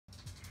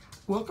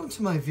Welcome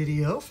to my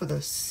video for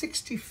the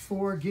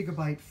 64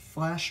 gigabyte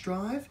flash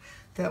drive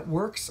that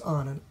works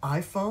on an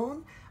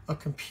iPhone, a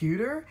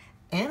computer,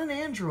 and an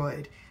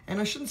Android. And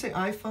I shouldn't say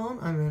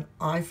iPhone, I mean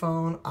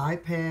iPhone,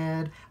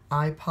 iPad,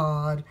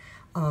 iPod,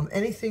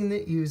 anything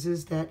that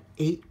uses that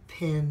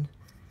 8-pin.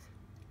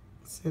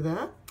 See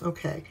that?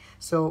 Okay,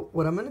 so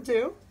what I'm going to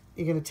do,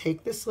 you're going to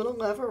take this little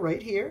lever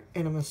right here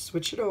and I'm going to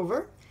switch it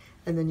over.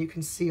 And then you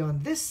can see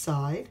on this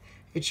side,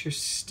 it's your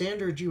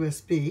standard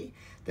USB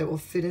that will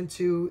fit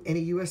into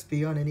any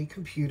USB on any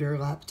computer or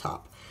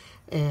laptop.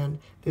 And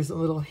there's a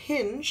little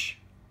hinge.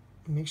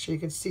 Make sure you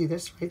can see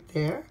this right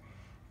there.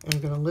 And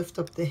I'm going to lift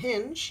up the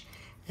hinge.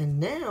 And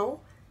now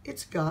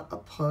it's got a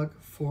plug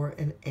for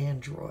an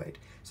Android.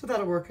 So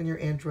that'll work on your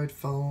Android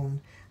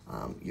phone,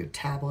 your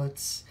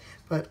tablets.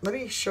 But let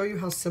me show you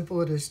how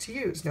simple it is to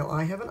use. Now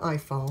I have an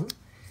iPhone,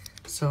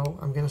 so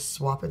I'm going to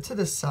swap it to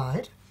this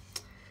side.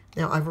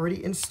 Now I've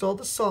already installed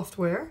the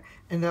software,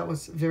 and that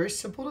was very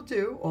simple to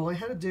do. All I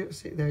had to do,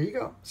 see, there you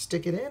go,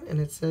 stick it in and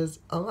it says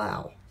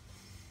allow.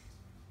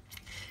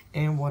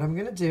 And what I'm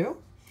gonna do,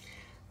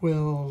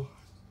 we'll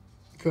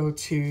go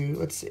to,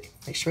 let's see,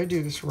 make sure I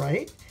do this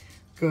right.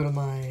 Go to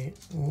my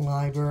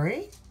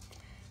library,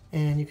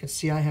 and you can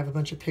see I have a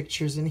bunch of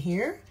pictures in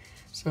here.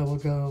 So we'll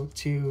go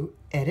to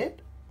edit,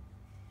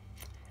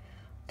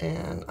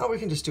 and we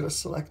can just do a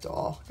select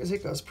all because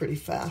it goes pretty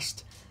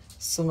fast.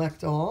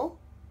 Select all.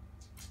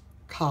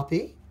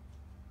 Copy,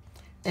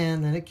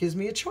 and then it gives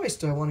me a choice.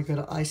 Do I want to go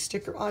to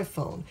iStick or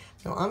iPhone?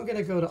 Now I'm going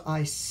to go to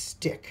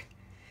iStick,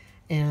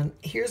 and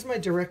here's my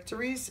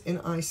directories in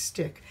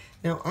iStick.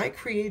 Now I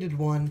created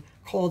one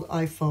called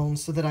iPhone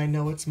so that I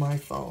know it's my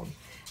phone,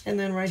 and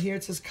then right here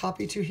it says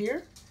copy to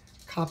here,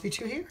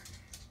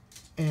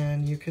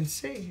 and you can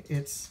see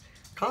it's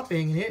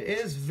copying, and it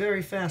is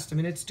very fast. I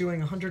mean, it's doing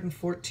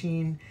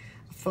 114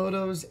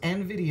 photos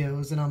and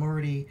videos, and I'm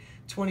already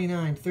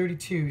 29,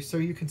 32, so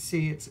you can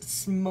see it's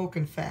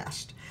smoking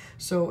fast.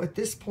 So at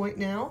this point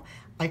now,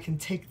 I can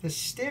take this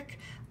stick,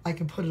 I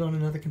can put it on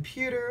another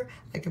computer,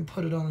 I can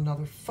put it on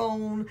another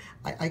phone,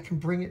 I can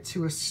bring it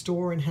to a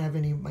store and have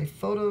any of my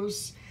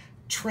photos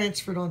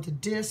transferred onto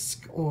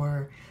disk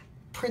or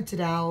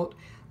printed out.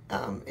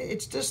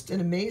 It's just an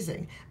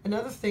amazing.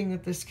 Another thing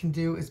that this can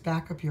do is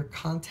back up your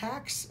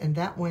contacts, and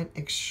that went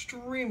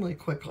extremely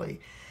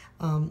quickly.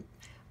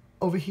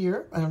 Over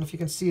here, I don't know if you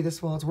can see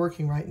this while it's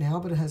working right now,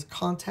 but it has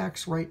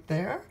contacts right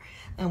there.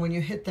 And when you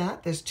hit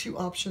that, there's two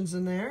options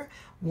in there.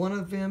 One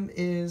of them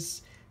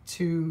is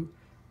to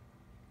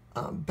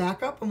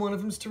back up, and one of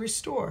them is to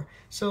restore.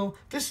 So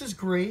this is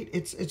great.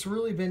 It's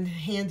really been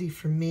handy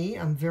for me.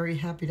 I'm very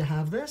happy to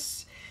have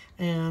this,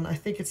 and I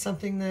think it's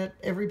something that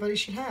everybody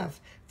should have.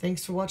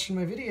 Thanks for watching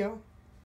my video.